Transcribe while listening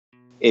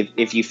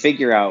if you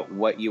figure out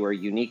what you are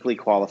uniquely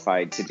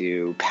qualified to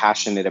do,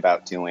 passionate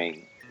about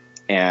doing,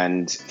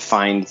 and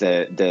find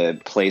the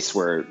place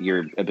where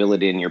your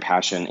ability and your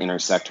passion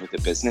intersect with the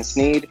business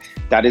need,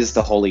 that is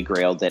the holy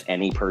grail that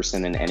any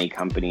person in any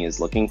company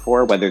is looking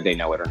for, whether they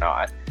know it or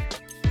not.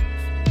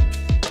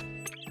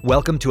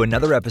 Welcome to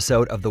another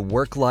episode of the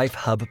WorkLife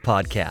HUB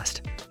podcast.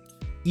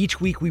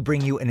 Each week we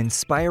bring you an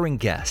inspiring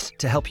guest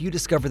to help you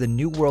discover the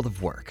new world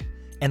of work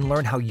and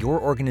learn how your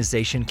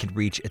organization can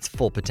reach its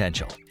full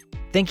potential.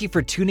 Thank you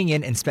for tuning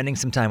in and spending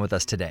some time with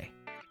us today.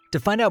 To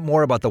find out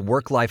more about the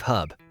WorkLife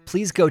HUB,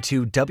 please go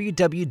to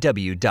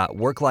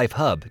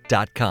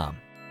www.worklifehub.com.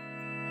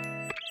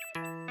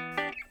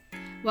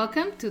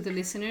 Welcome to the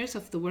listeners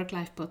of the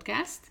WorkLife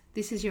podcast.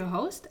 This is your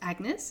host,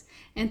 Agnes,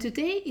 and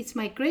today it's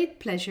my great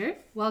pleasure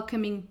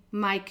welcoming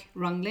Mike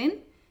Rognlien,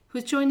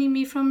 who's joining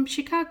me from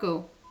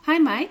Chicago. Hi,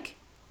 Mike.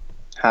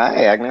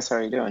 Hi, Agnes. How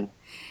are you doing?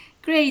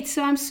 Great.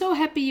 So I'm so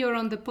happy you're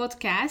on the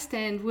podcast,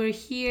 and we're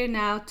here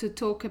now to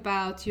talk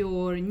about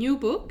your new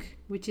book,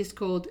 which is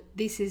called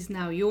This Is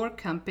Now Your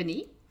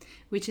Company,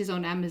 which is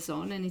on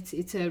Amazon, and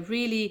it's a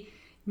really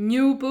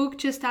new book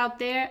just out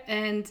there,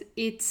 and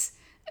it's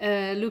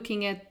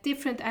looking at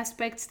different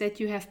aspects that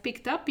you have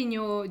picked up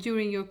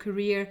during your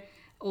career,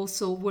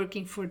 also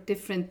working for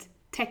different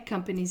tech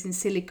companies in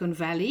Silicon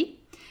Valley.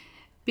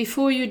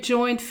 Before you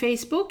joined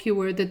Facebook, you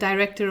were the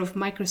director of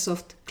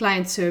Microsoft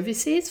Client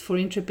Services for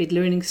Intrepid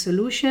Learning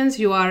Solutions.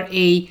 You are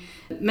a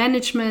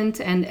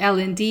management and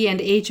L&D and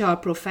HR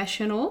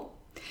professional.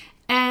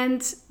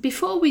 And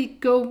before we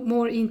go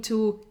more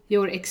into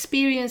your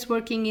experience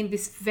working in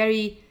this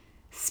very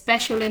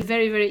special and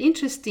very, very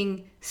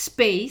interesting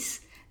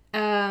space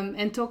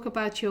and talk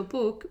about your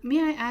book,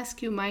 may I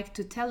ask you, Mike,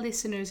 to tell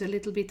listeners a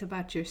little bit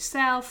about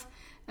yourself,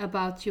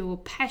 about your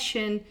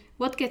passion,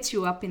 what gets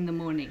you up in the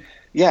morning?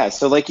 Yeah,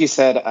 so like you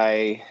said,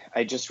 I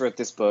just wrote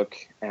this book,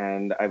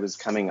 and I was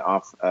coming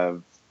off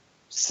of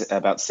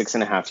about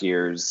 6.5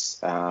 years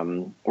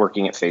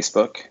working at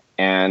Facebook.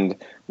 And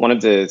one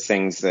of the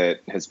things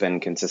that has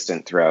been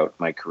consistent throughout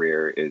my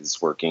career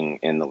is working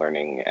in the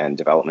learning and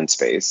development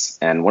space.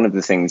 And one of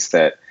the things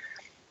that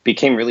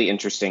became really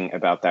interesting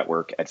about that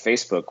work at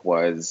Facebook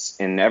was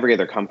in every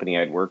other company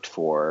I'd worked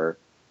for,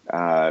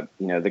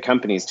 the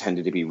companies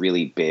tended to be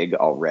really big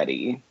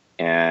already.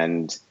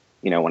 And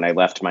when I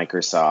left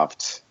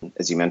Microsoft,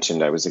 as you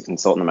mentioned, I was a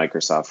consultant at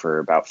Microsoft for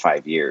about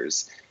 5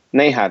 years. And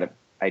they had,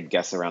 I'd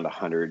guess, around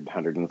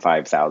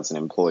 105,000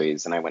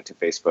 employees. And I went to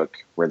Facebook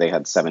where they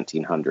had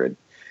 1,700.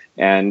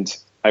 And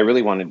I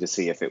really wanted to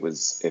see if it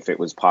was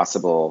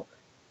possible,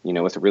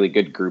 with a really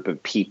good group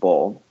of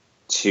people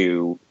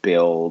to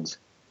build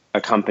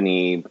a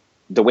company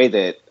the way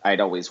that I'd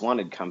always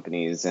wanted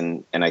companies.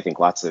 And I think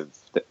lots of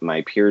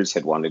my peers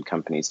had wanted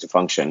companies to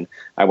function.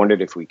 I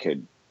wondered if we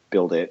could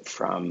build it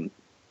from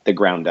the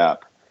ground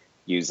up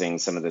using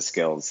some of the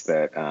skills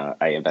that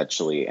I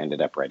eventually ended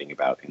up writing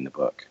about in the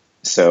book.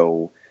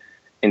 So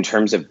in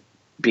terms of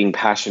being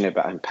passionate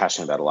about, I'm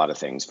passionate about a lot of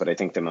things, but I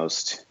think the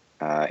most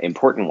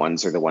important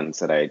ones are the ones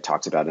that I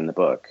talked about in the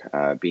book,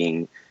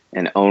 being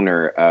an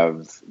owner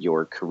of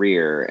your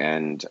career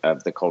and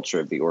of the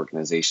culture of the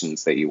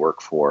organizations that you work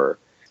for,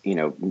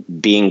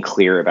 being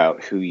clear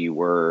about who you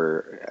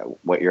were,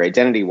 what your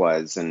identity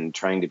was, and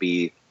trying to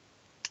be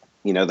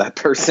that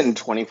person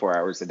 24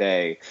 hours a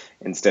day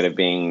instead of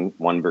being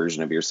one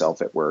version of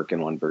yourself at work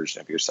and one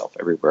version of yourself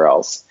everywhere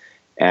else.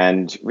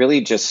 And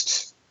really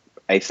just,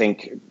 I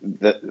think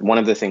that one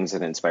of the things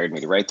that inspired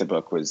me to write the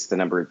book was the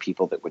number of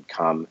people that would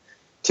come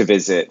to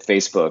visit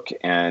Facebook,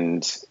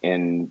 and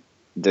in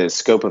the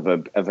scope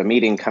of a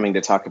meeting coming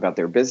to talk about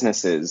their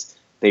businesses,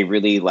 they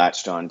really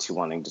latched on to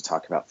wanting to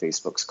talk about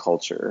Facebook's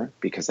culture,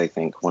 because I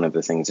think one of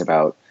the things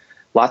about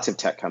lots of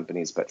tech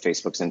companies, but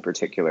Facebook's in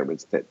particular,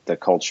 was that the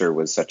culture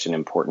was such an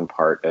important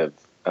part of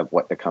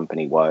what the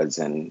company was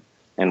and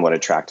what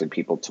attracted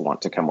people to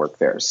want to come work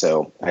there.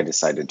 So I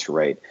decided to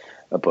write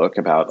a book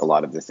about a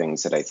lot of the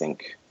things that I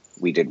think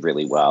we did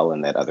really well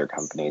and that other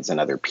companies and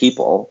other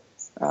people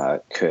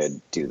could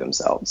do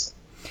themselves.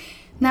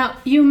 Now,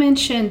 you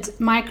mentioned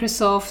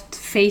Microsoft,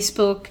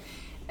 Facebook.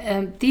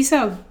 These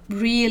are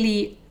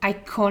really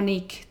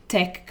iconic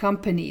tech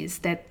companies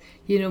that,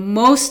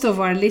 most of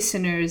our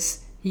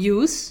listeners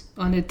use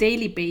on a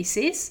daily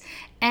basis,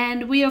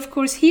 and we of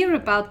course hear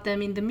about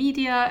them in the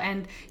media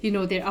and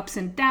their ups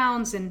and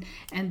downs and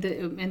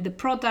the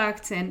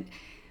products,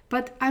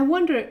 but I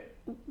wonder,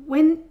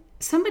 when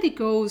somebody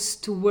goes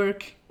to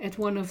work at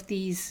one of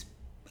these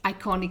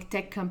iconic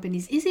tech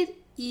companies, is it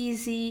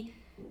easy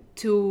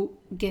to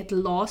get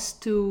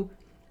lost? How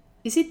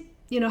is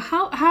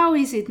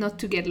it not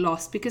to get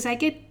lost? Because I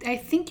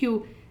think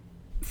you,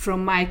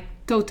 from my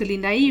totally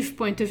naive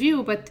point of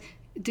view, but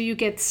do you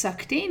get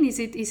sucked in? Is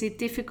it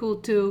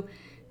difficult to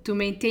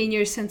maintain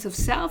your sense of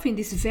self in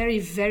this very,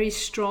 very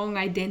strong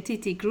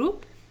identity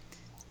group?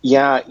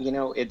 Yeah,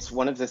 it's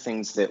one of the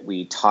things that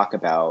we talk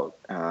about,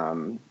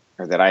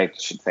 or that I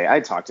should say I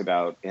talked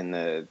about in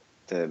the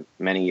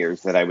many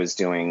years that I was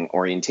doing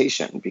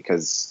orientation,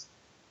 because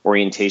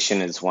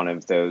orientation is one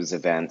of those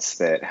events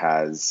that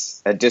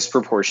has a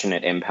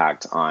disproportionate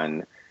impact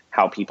on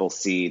how people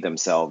see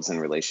themselves in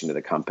relation to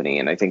the company.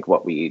 And I think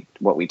what we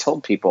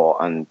told people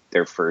on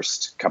their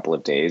first couple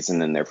of days and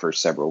then their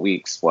first several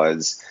weeks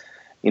was,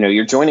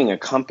 you're joining a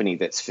company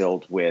that's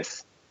filled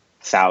with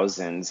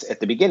thousands. At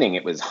the beginning,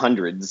 it was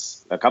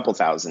hundreds, a couple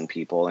thousand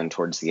people, and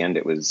towards the end,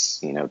 it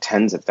was,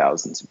 tens of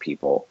thousands of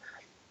people.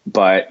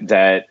 But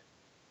that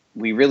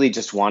we really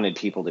just wanted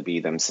people to be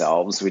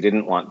themselves. We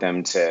didn't want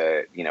them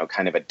to,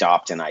 kind of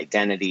adopt an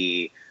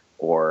identity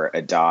or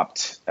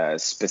adopt a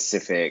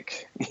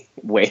specific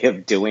way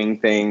of doing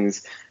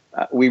things.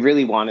 We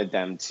really wanted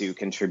them to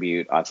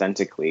contribute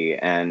authentically,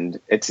 and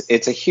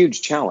it's a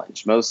huge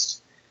challenge.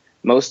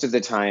 Most of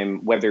the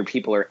time, whether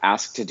people are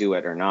asked to do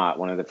it or not,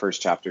 one of the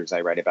first chapters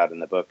I write about in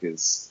the book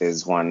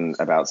is one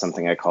about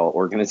something I call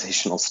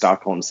organizational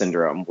Stockholm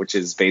syndrome, which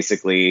is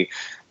basically,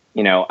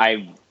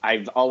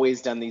 I've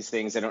always done these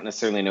things. I don't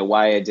necessarily know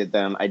why I did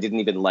them. I didn't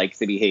even like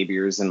the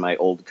behaviors in my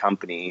old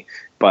company,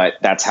 but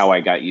that's how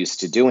I got used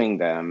to doing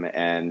them.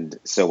 And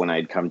so when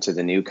I'd come to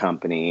the new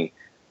company,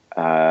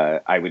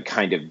 I would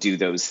kind of do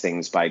those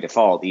things by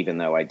default, even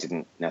though I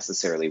didn't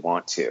necessarily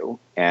want to.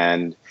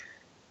 And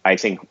I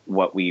think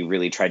what we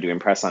really tried to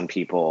impress on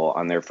people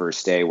on their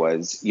first day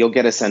was you'll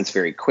get a sense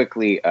very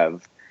quickly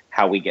of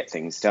how we get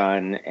things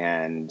done.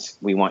 And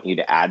we want you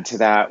to add to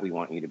that. We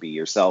want you to be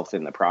yourself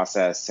in the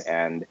process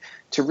and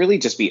to really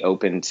just be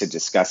open to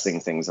discussing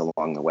things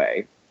along the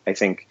way. I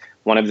think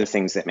one of the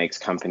things that makes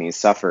companies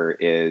suffer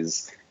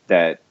is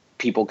that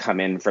people come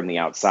in from the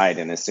outside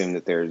and assume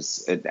that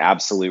there's an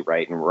absolute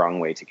right and wrong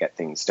way to get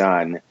things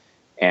done,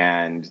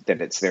 and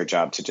that it's their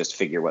job to just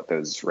figure what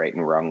those right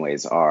and wrong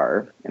ways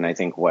are. And I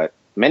think what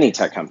many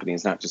tech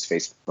companies, not just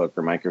Facebook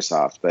or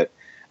Microsoft, but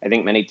I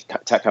think many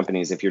tech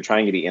companies, if you're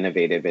trying to be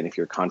innovative and if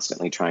you're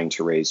constantly trying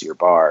to raise your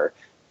bar,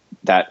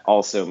 that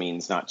also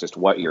means not just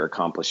what you're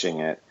accomplishing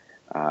it,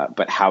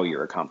 but how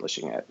you're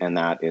accomplishing it. And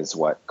that is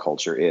what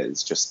culture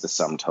is, just the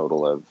sum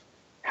total of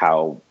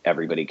how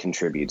everybody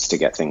contributes to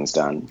get things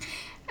done.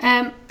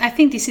 I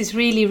think this is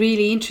really,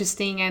 really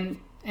interesting,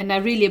 and I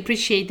really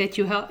appreciate that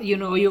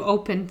you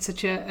opened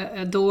such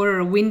a door or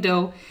a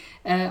window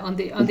on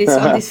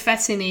this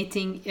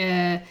fascinating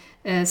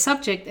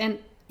subject. And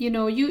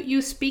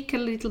you speak a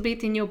little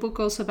bit in your book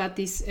also about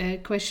this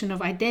question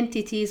of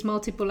identities,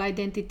 multiple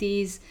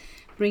identities,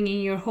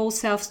 bringing your whole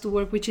selves to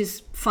work, which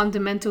is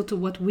fundamental to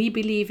what we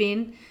believe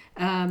in.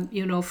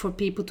 For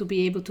people to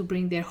be able to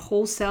bring their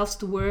whole selves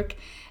to work.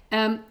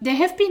 There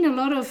have been a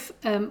lot of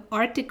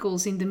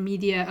articles in the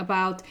media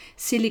about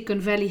Silicon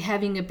Valley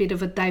having a bit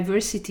of a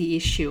diversity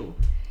issue.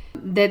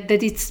 That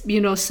it's,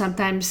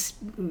 sometimes,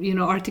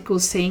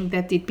 articles saying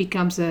that it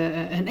becomes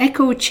an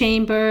echo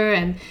chamber.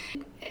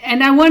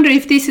 And I wonder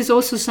if this is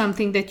also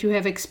something that you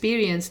have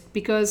experienced,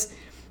 because,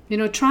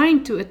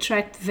 trying to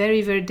attract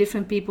very, very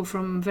different people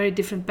from very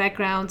different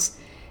backgrounds,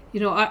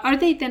 are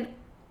they then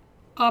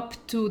up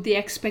to the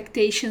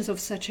expectations of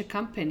such a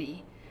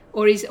company?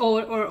 Or is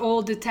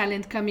all the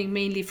talent coming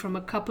mainly from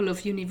a couple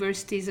of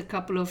universities, a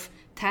couple of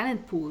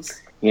talent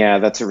pools? Yeah,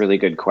 that's a really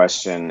good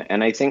question.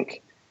 And I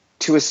think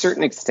to a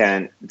certain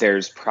extent,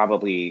 there's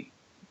probably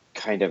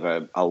kind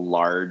of a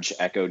large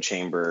echo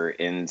chamber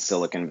in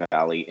Silicon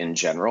Valley in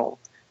general.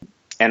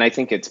 And I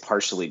think it's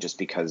partially just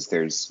because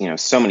there's,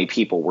 so many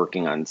people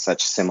working on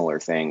such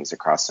similar things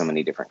across so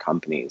many different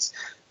companies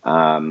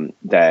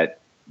that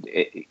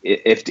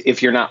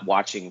if you're not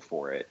watching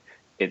for it,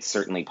 it's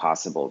certainly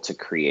possible to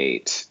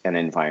create an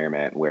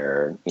environment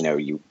where,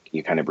 you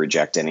kind of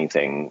reject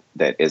anything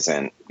that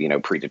isn't,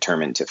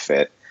 predetermined to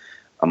fit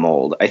a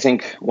mold. I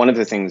think one of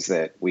the things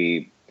that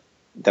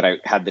I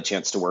had the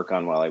chance to work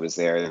on while I was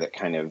there that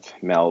kind of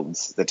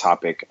melds the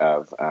topic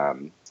of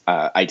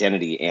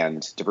identity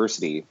and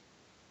diversity,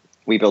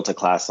 we built a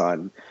class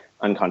on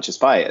unconscious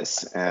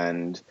bias.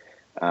 And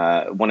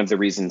one of the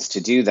reasons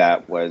to do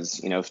that was,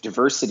 if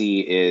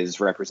diversity is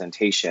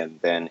representation,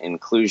 then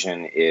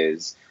inclusion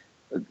is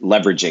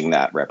leveraging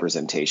that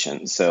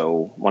representation.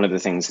 So one of the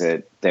things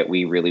that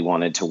we really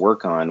wanted to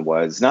work on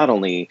was not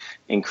only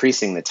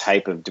increasing the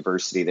type of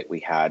diversity that we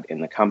had in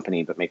the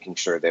company, but making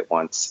sure that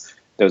once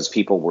those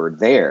people were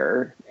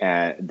there,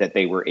 that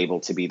they were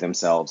able to be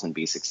themselves and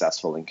be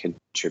successful and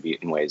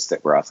contribute in ways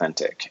that were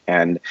authentic.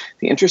 And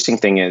the interesting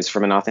thing is,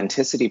 from an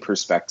authenticity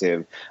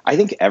perspective, I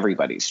think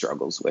everybody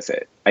struggles with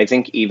it. I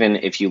think even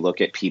if you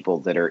look at people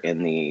that are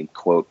in the,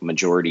 quote,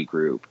 majority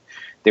group,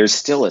 there's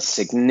still a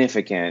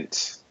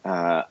significant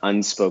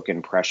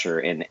unspoken pressure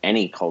in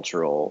any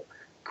cultural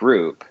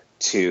group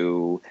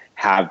to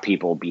have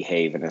people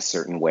behave in a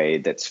certain way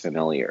that's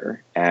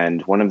familiar.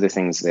 And one of the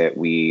things that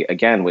we,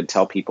 again, would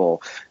tell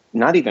people,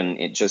 not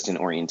even just in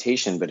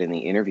orientation, but in the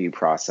interview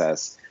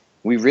process,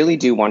 we really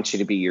do want you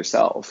to be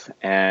yourself,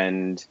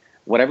 and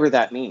whatever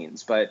that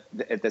means. But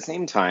at the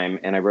same time,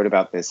 and I wrote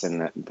about this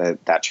in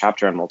that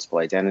chapter on multiple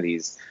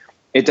identities,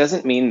 it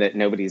doesn't mean that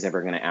nobody's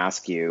ever going to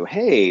ask you,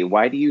 hey,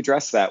 why do you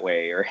dress that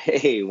way? Or,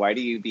 hey, why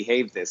do you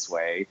behave this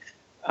way?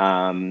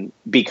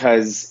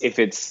 Because if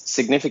it's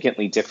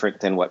significantly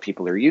different than what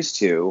people are used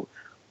to,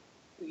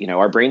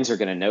 our brains are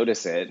going to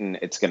notice it and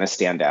it's going to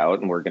stand out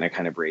and we're going to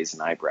kind of raise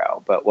an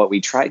eyebrow. But what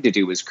we tried to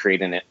do was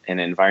create an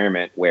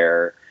environment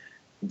where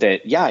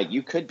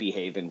you could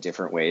behave in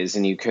different ways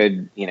and you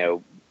could,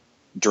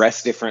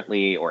 dress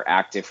differently or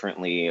act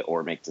differently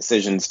or make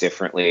decisions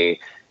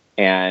differently.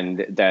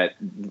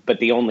 But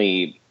the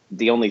only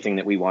thing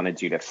that we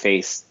wanted you to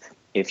face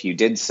if you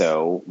did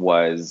so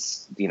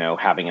was,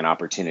 having an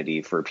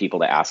opportunity for people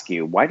to ask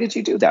you, why did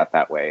you do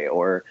that way?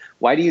 Or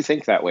why do you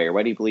think that way? Or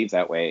why do you believe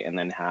that way? And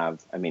then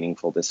have a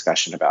meaningful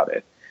discussion about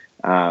it.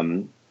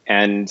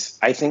 And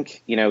I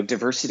think,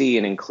 diversity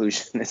and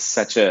inclusion is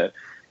such a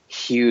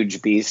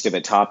huge beast of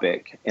a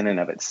topic in and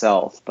of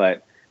itself.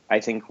 But I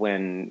think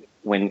when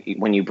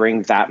you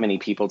bring that many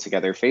people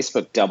together,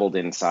 Facebook doubled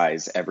in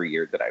size every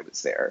year that I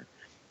was there.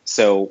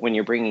 So when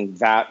you're bringing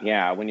that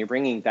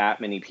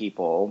many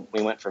people,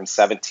 we went from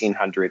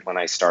 1,700 when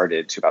I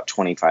started to about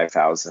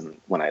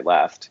 25,000 when I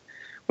left.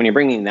 When you're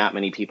bringing that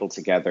many people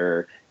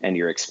together and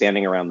you're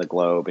expanding around the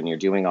globe and you're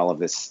doing all of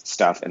this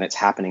stuff and it's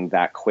happening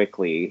that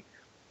quickly,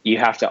 you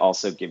have to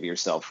also give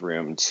yourself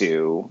room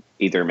to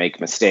either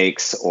make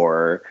mistakes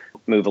or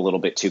move a little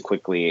bit too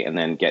quickly and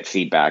then get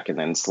feedback and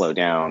then slow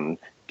down,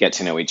 get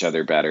to know each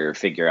other better,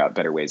 figure out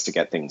better ways to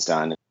get things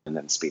done, and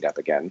then speed up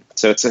again.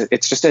 So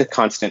it's just a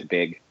constant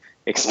big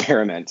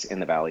experiment in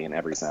the Valley in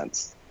every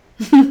sense.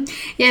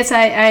 Yes,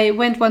 I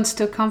went once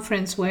to a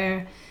conference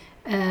where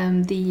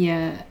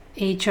the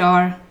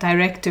HR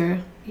director,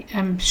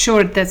 I'm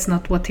sure that's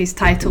not what his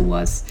title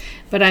was,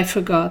 but I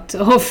forgot,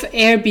 of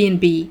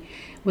Airbnb,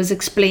 was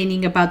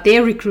explaining about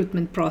their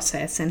recruitment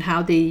process and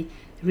how they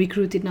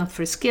recruited not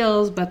for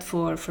skills, but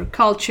for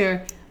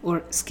culture,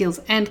 or skills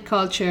and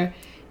culture.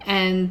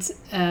 And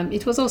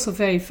it was also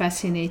very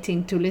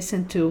fascinating to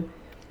listen to,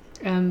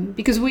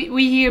 because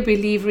we here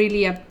believe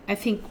really, I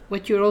think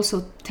what you're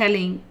also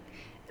telling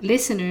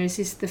listeners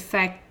is the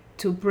fact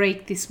to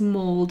break this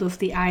mold of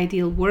the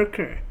ideal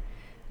worker,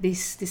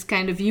 this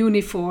kind of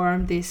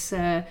uniform, this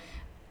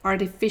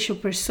artificial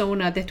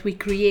persona that we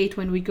create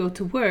when we go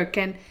to work.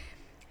 And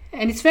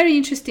it's very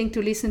interesting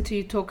to listen to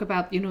you talk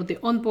about, the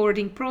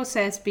onboarding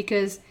process,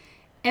 because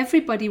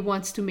everybody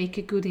wants to make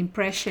a good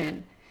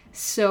impression.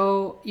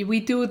 So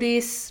we do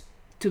this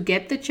to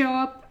get the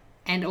job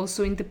and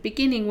also in the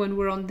beginning when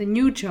we're on the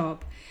new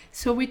job.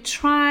 So we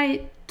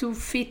try to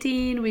fit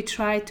in, we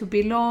try to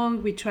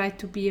belong, we try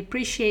to be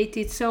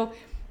appreciated. So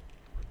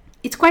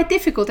it's quite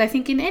difficult, I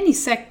think, in any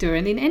sector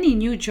and in any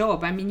new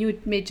job. I mean, you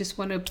may just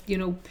want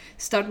to,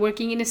 start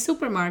working in a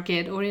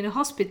supermarket or in a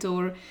hospital,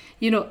 or,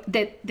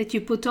 that you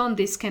put on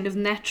this kind of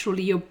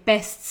naturally your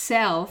best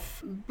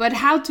self. But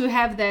how to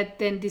have that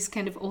then, this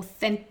kind of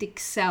authentic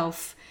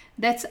self,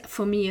 that's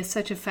for me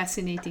such a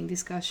fascinating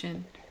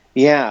discussion.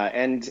 Yeah,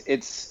 and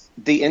it's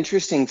the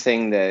interesting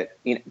thing that,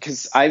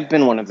 because I've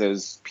been one of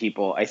those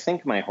people, I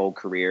think my whole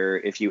career,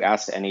 if you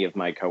asked any of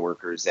my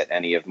coworkers at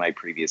any of my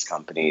previous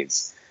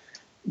companies,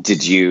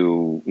 did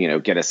you,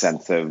 get a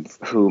sense of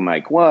who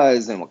Mike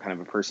was and what kind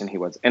of a person he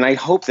was? And I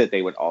hope that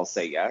they would all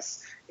say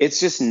yes. It's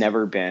just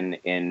never been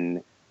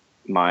in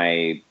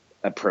my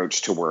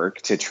approach to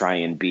work to try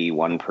and be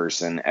one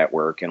person at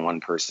work and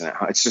one person at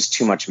home. It's just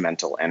too much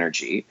mental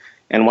energy.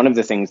 And one of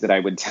the things that I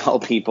would tell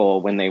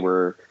people when they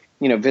were,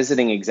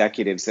 visiting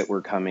executives that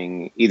were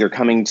coming to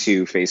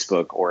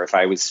Facebook, or if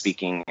I was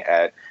speaking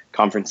at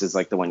conferences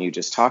like the one you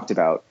just talked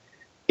about,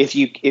 if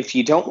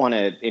you don't want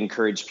to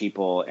encourage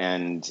people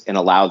and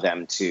allow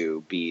them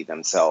to be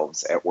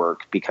themselves at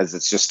work because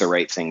it's just the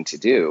right thing to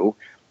do,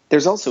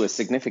 there's also a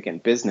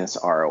significant business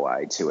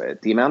ROI to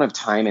it. The amount of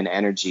time and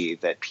energy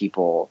that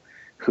people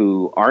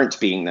who aren't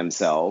being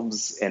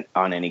themselves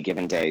on any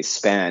given day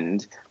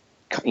spend,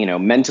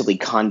 mentally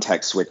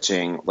context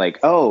switching, like,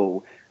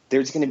 oh,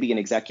 there's going to be an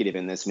executive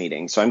in this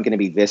meeting, so I'm going to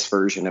be this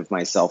version of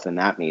myself in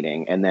that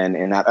meeting. And then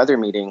in that other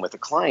meeting with a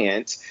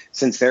client,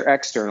 since they're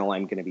external,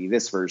 I'm going to be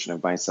this version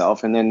of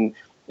myself. And then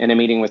in a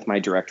meeting with my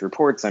direct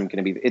reports, I'm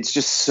going to be, it's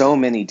just so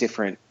many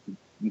different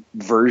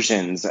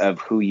versions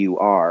of who you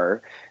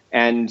are.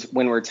 And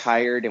when we're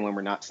tired and when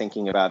we're not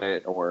thinking about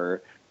it,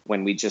 or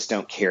when we just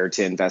don't care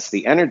to invest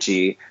the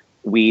energy,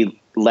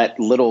 we let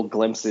little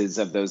glimpses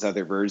of those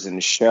other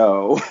versions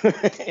show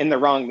in the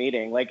wrong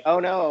meeting. Like, oh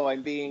no,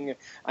 I'm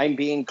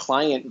being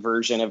client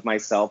version of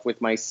myself with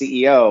my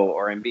CEO,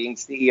 or I'm being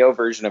CEO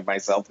version of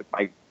myself with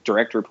my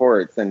direct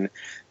reports. And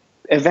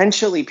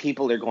eventually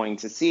people are going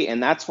to see,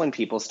 and that's when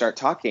people start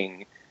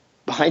talking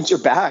behind your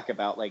back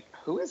about, like,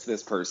 who is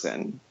this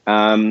person?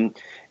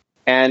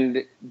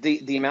 And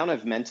the amount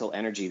of mental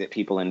energy that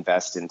people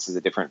invest into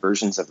the different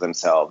versions of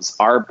themselves,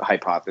 our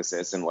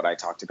hypothesis and what I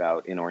talked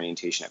about in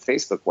orientation at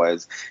Facebook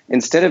was,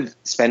 instead of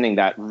spending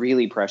that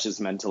really precious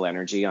mental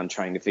energy on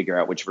trying to figure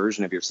out which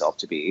version of yourself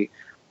to be,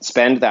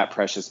 spend that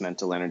precious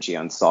mental energy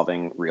on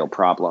solving real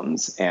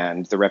problems.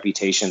 And the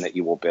reputation that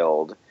you will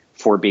build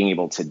for being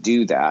able to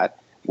do that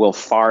will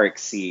far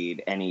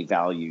exceed any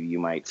value you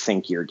might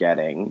think you're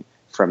getting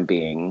from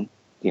being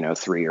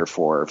 3 or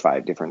 4 or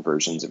 5 different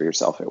versions of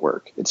yourself at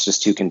work. It's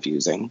just too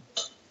confusing.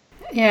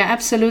 Yeah,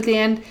 absolutely.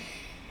 And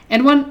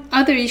And one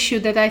other issue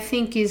that I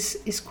think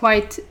is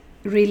quite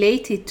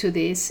related to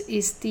this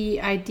is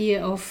the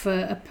idea of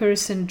a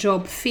person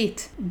job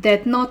fit,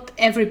 that not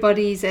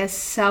everybody is as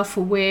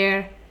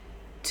self-aware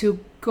to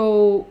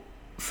go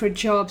for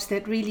jobs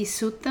that really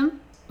suit them.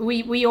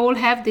 We all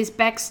have this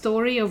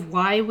backstory of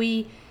why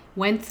we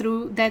went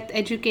through that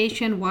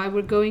education, why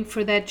we're going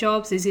for that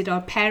jobs. Is it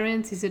our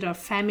parents? Is it our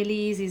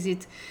families? Is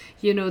it,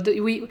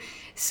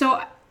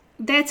 so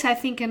that's, I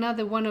think,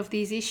 another one of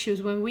these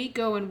issues. When we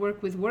go and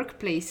work with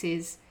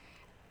workplaces,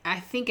 I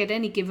think at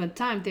any given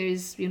time there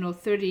is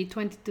 20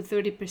 to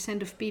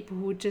 30% of people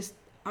who just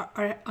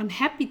are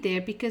unhappy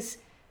there because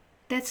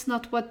that's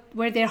not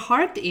where their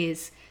heart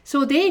is.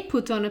 So they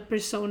put on a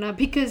persona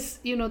because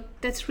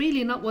that's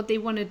really not what they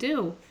want to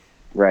do.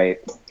 Right.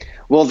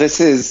 Well,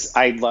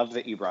 I love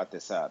that you brought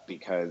this up,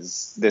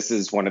 because this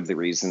is one of the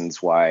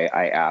reasons why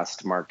I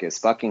asked Marcus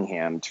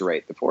Buckingham to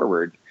write the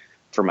foreword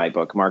for my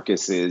book.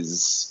 Marcus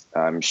is,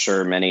 I'm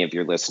sure many of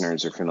your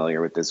listeners are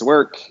familiar with his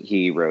work.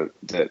 He wrote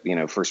the,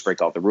 First Break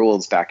All the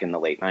Rules back in the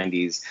late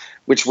 90s,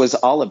 which was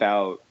all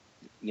about,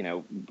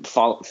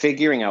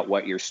 figuring out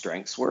what your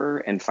strengths were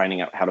and finding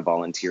out how to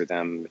volunteer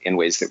them in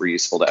ways that were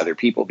useful to other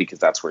people, because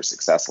that's where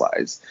success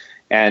lies.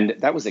 And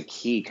that was a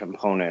key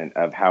component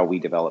of how we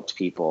developed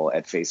people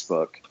at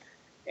Facebook.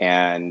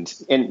 And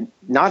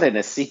not in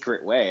a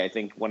secret way. I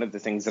think one of the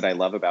things that I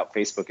love about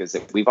Facebook is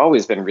that we've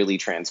always been really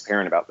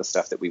transparent about the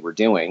stuff that we were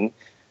doing,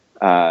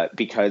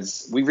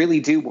 because we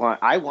really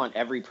I want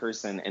every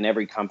person in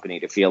every company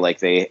to feel like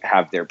they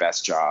have their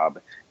best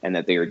job and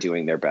that they are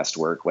doing their best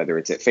work, whether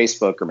it's at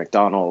Facebook or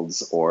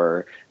McDonald's,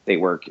 or they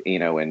work,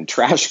 in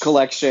trash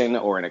collection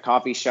or in a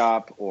coffee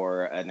shop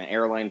or an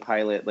airline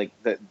pilot. Like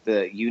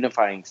the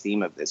unifying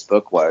theme of this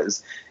book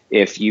was,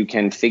 if you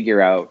can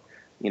figure out,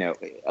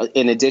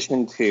 in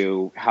addition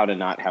to how to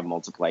not have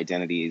multiple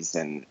identities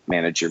and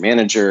manage your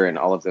manager and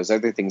all of those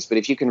other things, but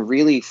if you can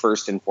really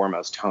first and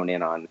foremost hone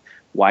in on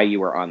why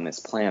you are on this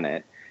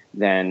planet,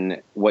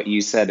 then what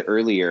you said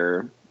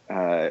earlier,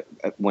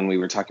 when we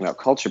were talking about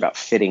culture, about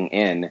fitting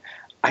in,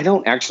 I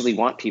don't actually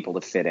want people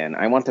to fit in.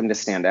 I want them to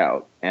stand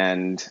out.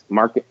 And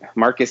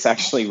Marcus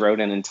actually wrote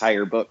an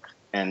entire book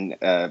and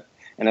an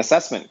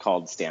assessment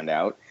called Stand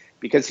Out,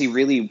 because he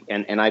really,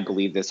 and I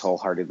believe this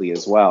wholeheartedly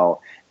as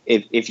well,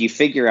 if you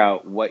figure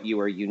out what you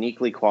are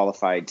uniquely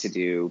qualified to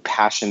do,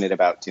 passionate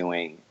about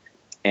doing,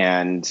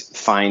 and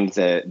find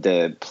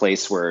the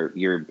place where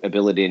your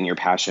ability and your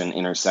passion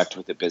intersect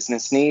with the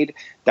business need,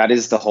 that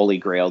is the holy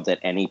grail that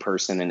any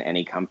person in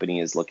any company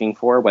is looking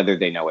for, whether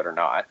they know it or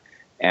not.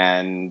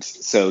 And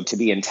so to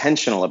be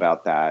intentional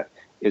about that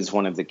is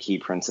one of the key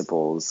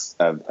principles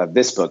of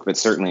this book, but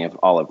certainly of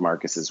all of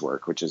Marcus's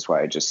work, which is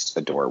why I just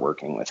adore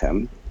working with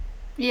him.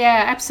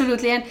 Yeah,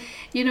 absolutely. And,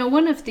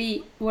 one of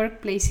the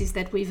workplaces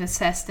that we've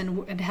assessed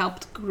and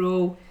helped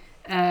grow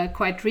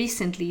quite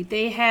recently,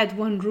 they had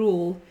one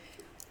rule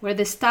where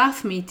the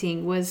staff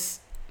meeting was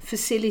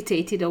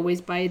facilitated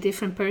always by a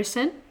different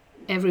person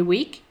every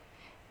week.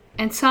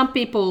 And some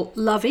people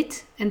love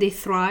it and they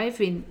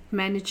thrive in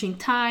managing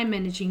time,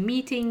 managing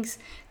meetings,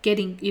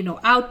 getting,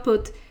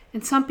 output.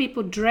 And some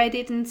people dread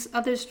it and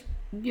others,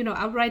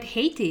 outright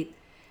hate it.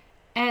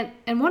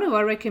 And one of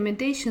our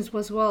recommendations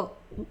was, well,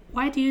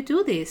 why do you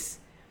do this?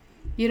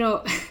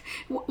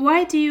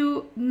 Why do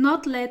you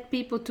not let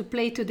people to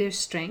play to their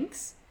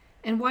strengths?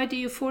 And why do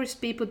you force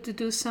people to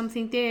do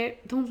something they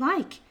don't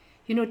like?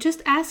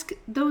 Just ask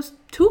those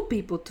two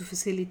people to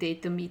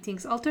facilitate the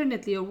meetings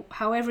alternately, or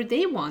however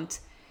they want,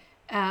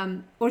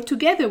 or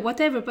together,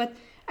 whatever. But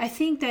I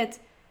think that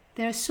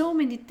there are so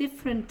many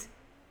different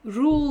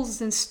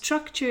rules and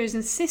structures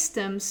and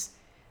systems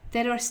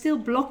that are still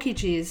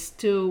blockages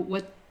to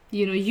what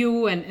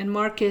you and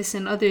Marcus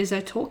and others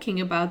are talking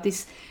about,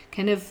 this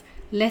kind of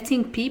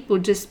letting people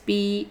just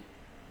be,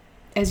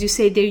 as you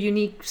say, their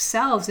unique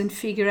selves and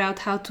figure out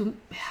how to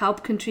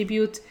help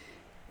contribute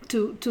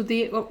to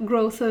the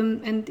growth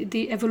and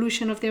the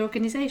evolution of their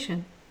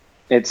organization.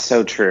 It's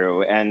so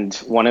true. And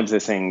one of the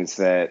things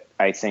that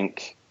I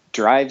think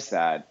drives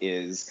that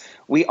is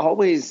we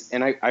always,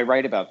 and I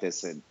write about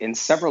this in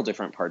several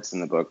different parts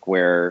in the book,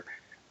 where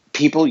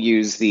people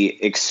use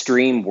the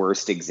extreme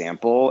worst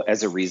example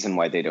as a reason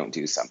why they don't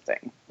do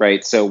something,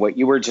 right? So what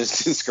you were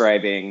just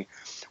describing,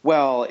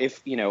 well,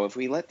 if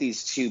we let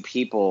these two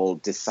people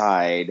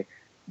decide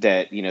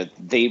that,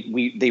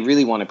 they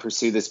really want to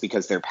pursue this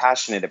because they're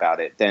passionate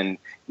about it, then,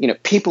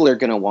 people are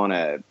going to want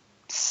to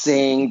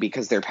sing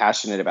because they're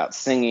passionate about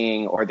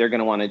singing, or they're going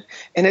to want to,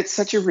 and it's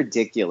such a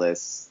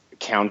ridiculous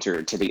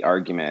counter to the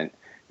argument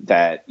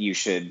that you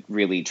should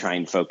really try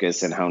and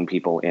focus and hone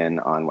people in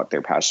on what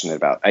they're passionate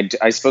about.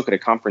 I spoke at a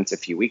conference a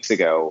few weeks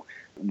ago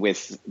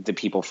with the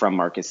people from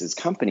Marcus's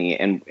company,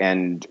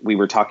 and we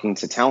were talking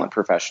to talent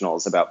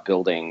professionals about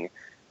building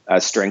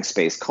a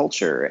strengths-based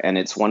culture. And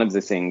it's one of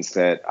the things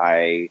that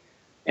I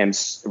am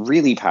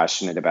really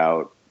passionate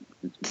about,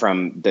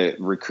 from the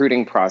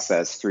recruiting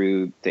process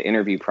through the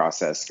interview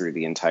process through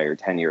the entire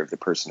tenure of the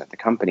person at the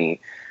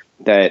company,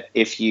 that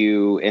if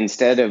you,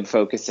 instead of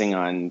focusing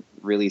on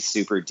really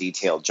super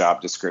detailed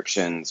job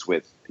descriptions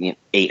with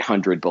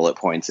 800 bullet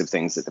points of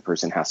things that the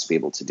person has to be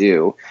able to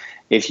do,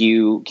 if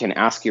you can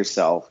ask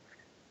yourself,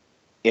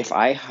 if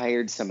I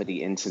hired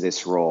somebody into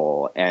this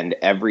role and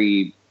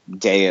every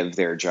day of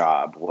their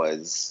job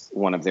was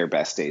one of their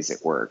best days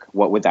at work,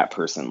 what would that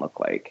person look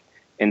like?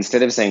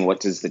 Instead of saying, what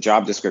does the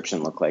job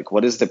description look like?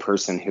 What does the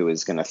person who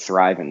is going to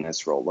thrive in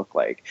this role look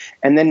like?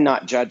 And then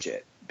not judge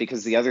it.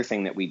 Because the other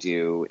thing that we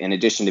do, in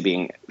addition to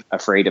being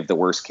afraid of the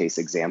worst case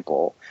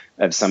example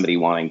of somebody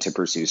wanting to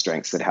pursue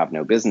strengths that have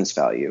no business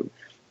value,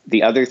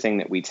 the other thing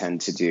that we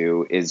tend to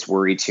do is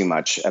worry too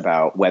much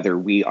about whether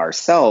we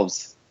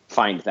ourselves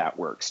find that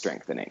work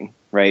strengthening,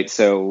 right?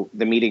 So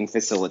the meeting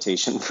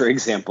facilitation, for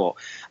example,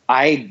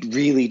 I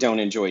really don't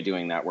enjoy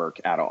doing that work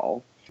at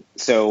all.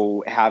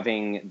 So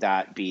having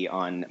that be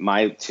on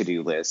my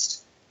to-do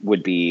list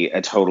would be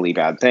a totally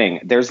bad thing.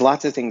 There's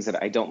lots of things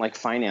that I don't like.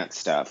 Finance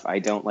stuff. I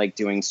don't like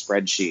doing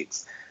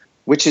spreadsheets,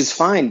 which is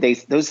fine.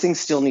 Those things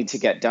still need to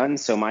get done.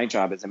 So my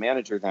job as a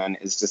manager then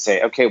is to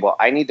say, okay, well,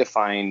 I need to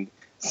find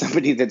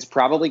somebody that's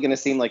probably going to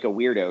seem like a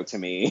weirdo to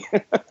me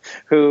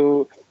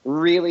who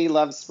really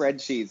loves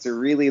spreadsheets or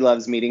really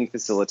loves meeting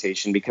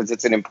facilitation because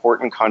it's an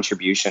important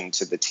contribution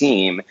to the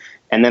team.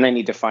 And then I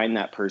need to find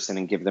that person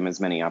and give them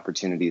as many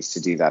opportunities to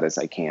do that as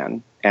I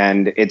can.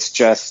 And it's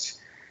just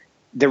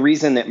the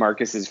reason that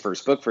Marcus's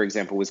first book, for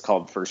example, was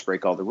called First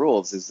Break All the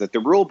Rules is that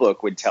the rule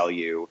book would tell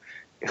you,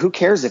 who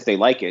cares if they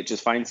like it?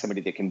 Just find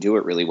somebody that can do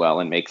it really well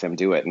and make them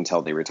do it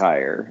until they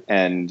retire.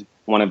 And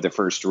one of the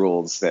first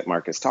rules that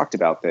Marcus talked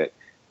about that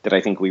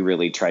I think we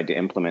really tried to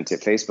implement at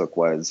Facebook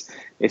was,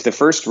 if the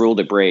first rule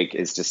to break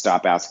is to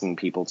stop asking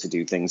people to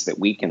do things that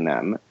weaken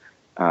them,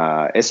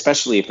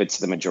 especially if it's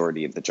the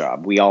majority of the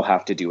job. We all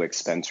have to do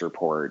expense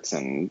reports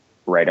and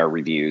write our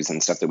reviews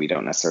and stuff that we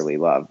don't necessarily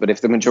love. But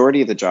if the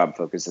majority of the job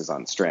focuses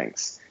on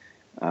strengths,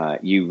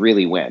 you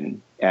really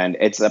win. And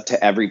it's up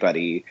to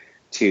everybody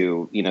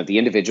to, the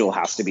individual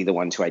has to be the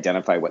one to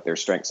identify what their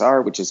strengths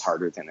are, which is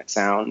harder than it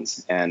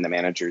sounds. And the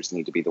managers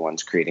need to be the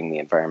ones creating the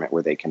environment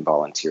where they can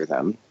volunteer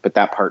them. But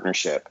that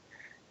partnership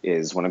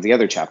is one of the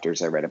other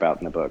chapters I read about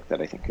in the book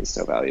that I think is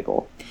so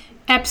valuable.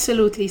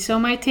 Absolutely. So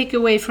my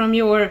takeaway from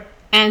your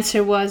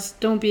answer was,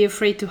 don't be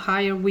afraid to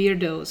hire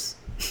weirdos.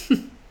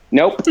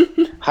 Nope.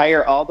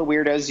 Hire all the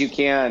weirdos you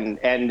can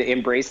and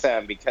embrace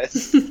them,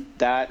 because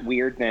that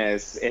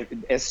weirdness,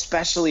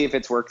 especially if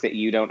it's work that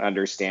you don't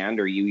understand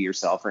or you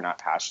yourself are not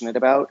passionate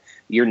about,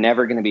 you're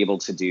never going to be able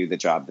to do the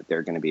job that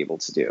they're going to be able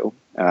to do.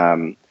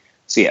 So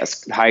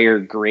yes, hire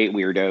great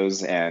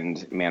weirdos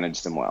and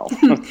manage them well.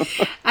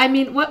 I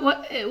mean, what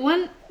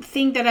one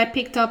thing that I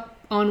picked up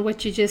on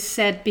what you just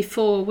said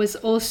before was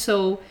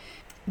also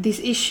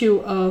this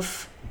issue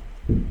of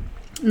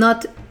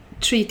not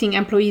treating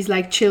employees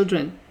like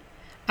children.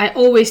 I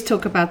always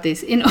talk about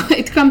this.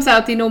 It comes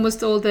out in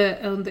almost all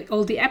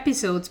the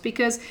episodes,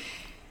 because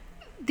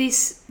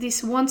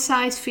this one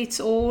size fits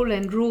all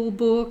and rule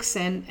books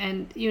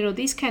and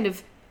these kind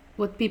of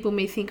what people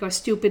may think are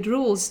stupid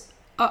rules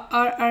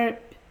are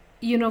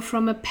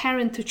from a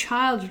parent to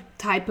child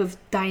type of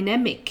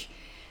dynamic,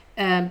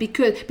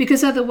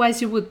 because otherwise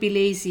you would be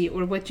lazy,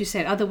 or what you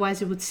said,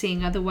 otherwise you would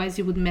sing, otherwise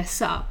you would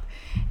mess up,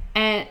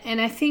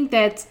 and I think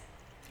that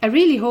I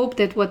really hope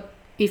that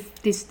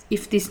if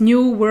this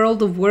new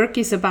world of work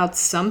is about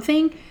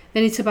something,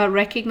 then it's about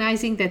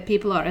recognizing that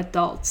people are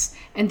adults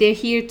and they're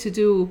here to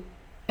do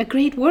a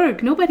great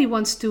work. Nobody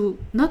wants to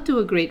not do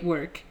a great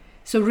work.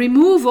 So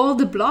remove all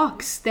the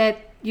blocks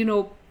that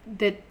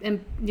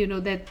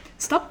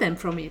stop them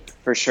from it.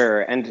 For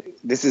sure. And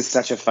this is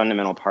such a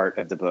fundamental part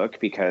of the book,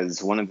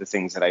 because one of the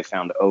things that I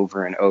found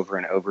over and over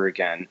and over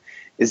again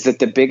is that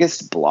the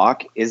biggest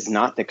block is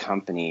not the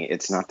company,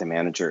 it's not the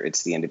manager,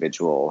 it's the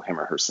individual, him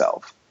or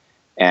herself.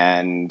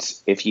 And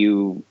if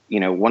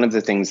one of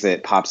the things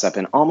that pops up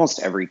in almost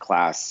every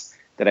class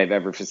that I've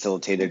ever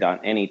facilitated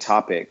on any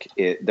topic,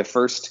 the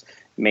first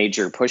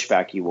major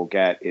pushback you will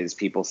get is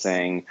people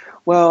saying,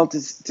 well,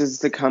 does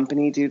the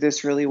company do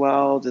this really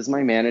well? Does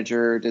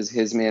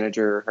his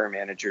manager or her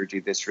manager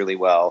do this really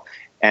well?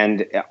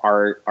 And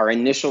our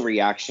initial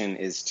reaction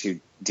is to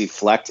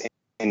deflect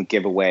and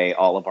give away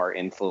all of our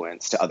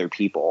influence to other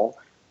people,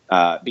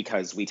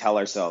 because we tell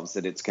ourselves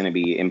that it's going to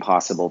be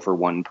impossible for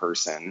one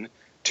person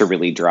to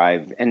really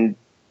drive. And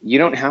you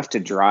don't have to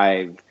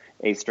drive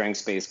a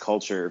strengths-based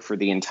culture for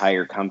the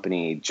entire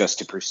company just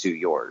to pursue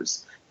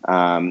yours.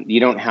 You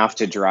don't have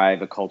to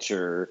drive a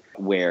culture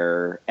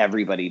where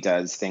everybody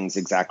does things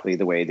exactly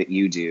the way that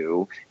you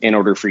do in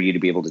order for you to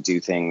be able to do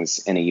things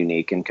in a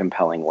unique and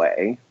compelling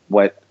way.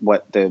 What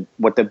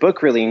the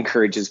book really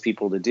encourages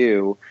people to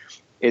do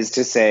is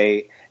to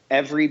say,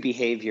 every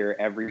behavior,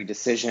 every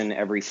decision,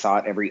 every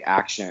thought, every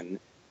action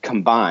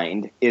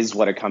combined is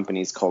what a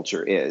company's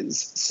culture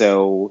is.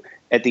 So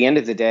at the end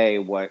of the day,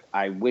 what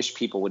I wish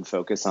people would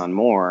focus on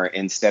more,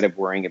 instead of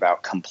worrying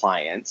about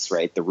compliance,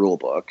 right, the rule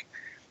book,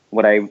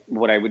 what I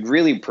would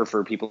really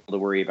prefer people to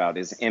worry about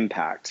is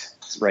impact,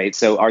 right?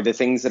 So are the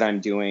things that I'm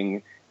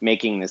doing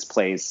making this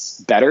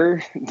place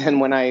better than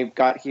when I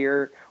got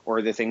here, or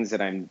are the things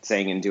that I'm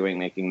saying and doing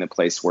making the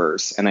place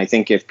worse? And I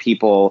think if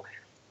people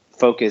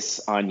focus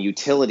on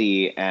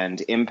utility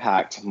and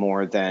impact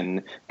more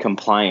than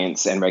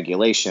compliance and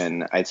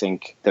regulation, I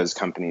think those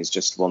companies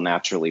just will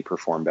naturally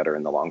perform better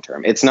in the long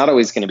term. It's not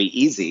always going to be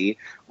easy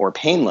or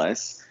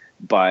painless,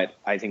 but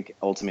I think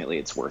ultimately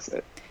it's worth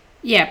it.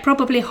 Yeah,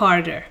 probably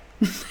harder.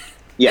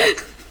 Yeah.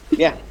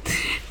 Yeah.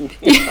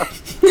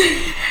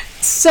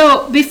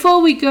 So before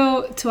we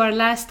go to our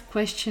last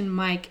question,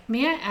 Mike,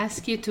 may I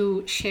ask you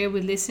to share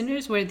with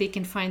listeners where they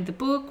can find the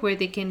book, where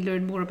they can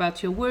learn more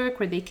about your work,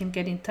 where they can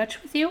get in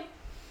touch with you?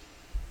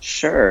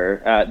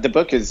 Sure. The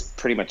book is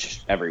pretty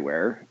much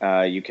everywhere.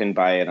 You can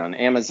buy it on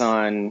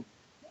Amazon.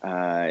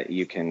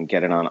 You can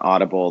get it on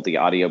Audible, the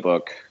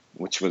audiobook,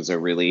 which was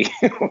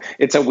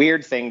it's a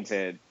weird thing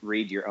to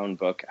read your own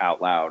book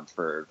out loud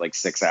for like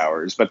 6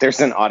 hours, but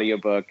there's an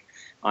audiobook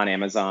on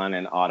Amazon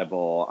and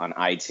Audible on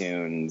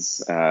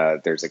iTunes.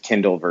 There's a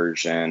Kindle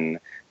version,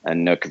 a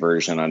Nook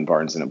version on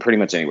Barnes & Noble. Pretty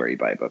much anywhere you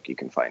buy a book, you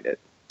can find it.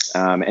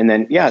 And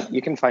then,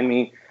 you can find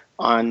me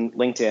on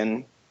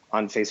LinkedIn,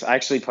 on Facebook. I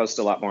actually post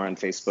a lot more on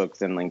Facebook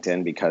than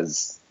LinkedIn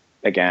because,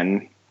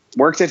 again,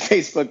 worked at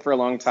Facebook for a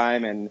long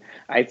time. And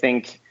I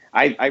think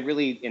I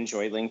really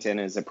enjoy LinkedIn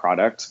as a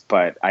product,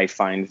 but I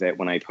find that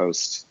when I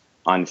post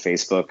on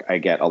Facebook, I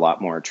get a lot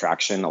more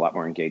traction, a lot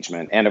more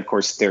engagement. And of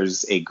course,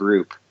 there's a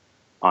group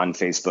on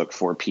Facebook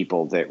for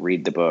people that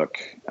read the book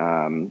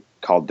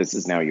called This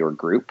Is Now Your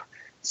Group.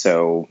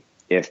 So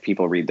if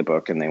people read the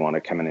book and they want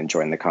to come in and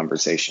join the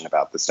conversation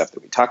about the stuff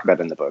that we talk about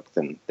in the book,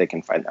 then they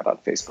can find that on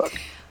Facebook.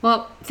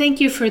 Well, thank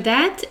you for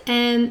that.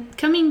 And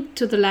coming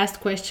to the last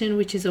question,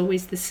 which is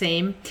always the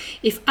same.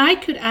 If I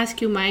could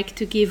ask you, Mike,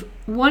 to give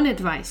one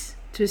advice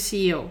to a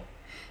CEO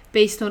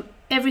based on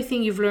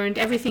everything you've learned,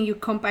 everything you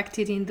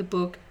compacted in the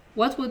book,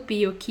 what would be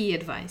your key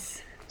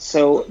advice?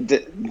 So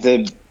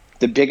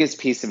the biggest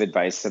piece of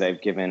advice that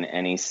I've given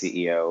any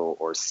CEO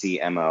or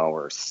CMO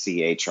or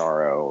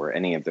CHRO or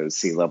any of those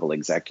C-level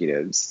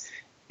executives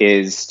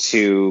is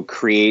to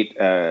create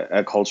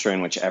a culture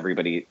in which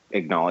everybody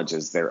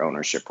acknowledges their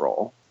ownership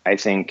role. I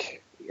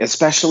think,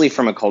 especially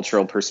from a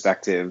cultural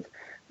perspective,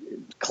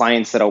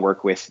 clients that I'll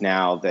work with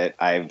now that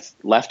I've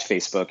left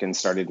Facebook and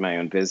started my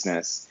own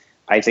business,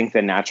 I think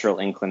the natural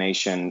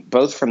inclination,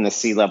 both from the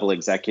C-level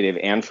executive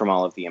and from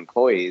all of the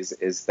employees,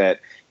 is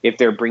that if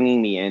they're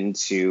bringing me in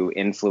to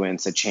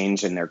influence a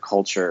change in their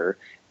culture,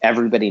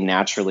 everybody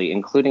naturally,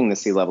 including the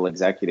C-level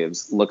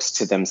executives, looks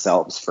to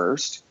themselves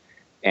first,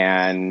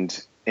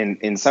 and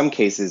in some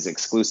cases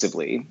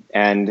exclusively.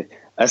 And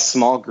a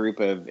small group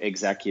of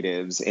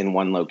executives in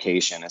one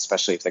location,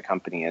 especially if the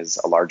company is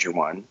a larger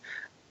one,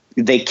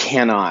 they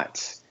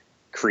cannot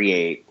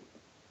create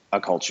a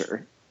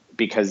culture,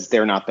 because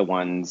they're not the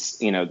ones,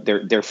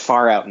 they're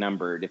far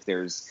outnumbered. If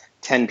there's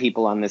 10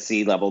 people on the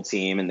C-level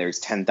team and there's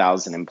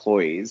 10,000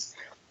 employees,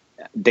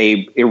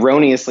 they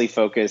erroneously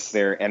focus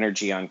their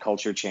energy on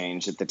culture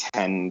change at the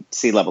 10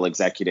 C-level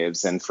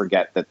executives and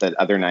forget that the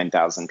other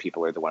 9,000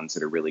 people are the ones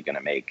that are really going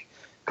to make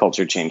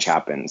culture change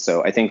happen.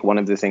 So I think one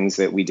of the things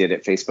that we did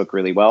at Facebook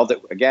really well, that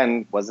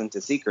again wasn't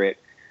a secret,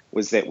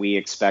 was that we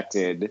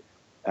expected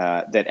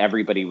that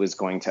everybody was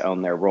going to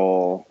own their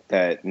role,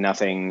 that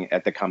nothing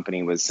at the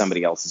company was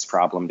somebody else's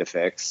problem to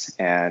fix,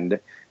 and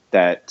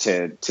that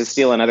to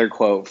steal another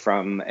quote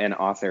from an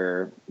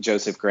author,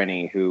 Joseph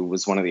Grenny, who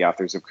was one of the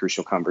authors of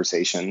Crucial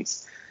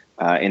Conversations,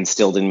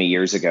 instilled in me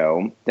years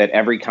ago, that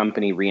every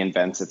company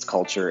reinvents its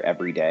culture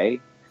every day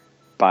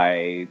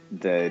by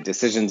the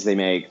decisions they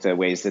make, the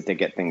ways that they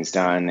get things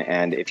done.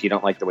 And if you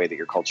don't like the way that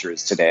your culture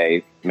is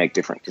today, make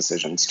different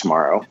decisions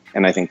tomorrow.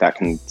 And I think that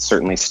can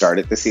certainly start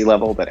at the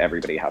C-level, but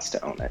everybody has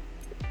to own it.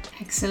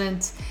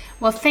 Excellent.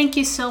 Well, thank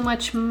you so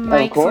much,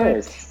 Mike,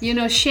 for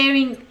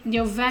sharing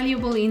your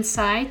valuable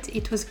insight.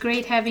 It was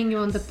great having you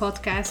on the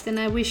podcast, and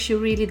I wish you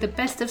really the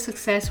best of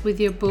success with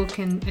your book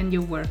and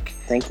your work.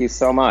 Thank you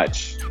so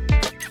much.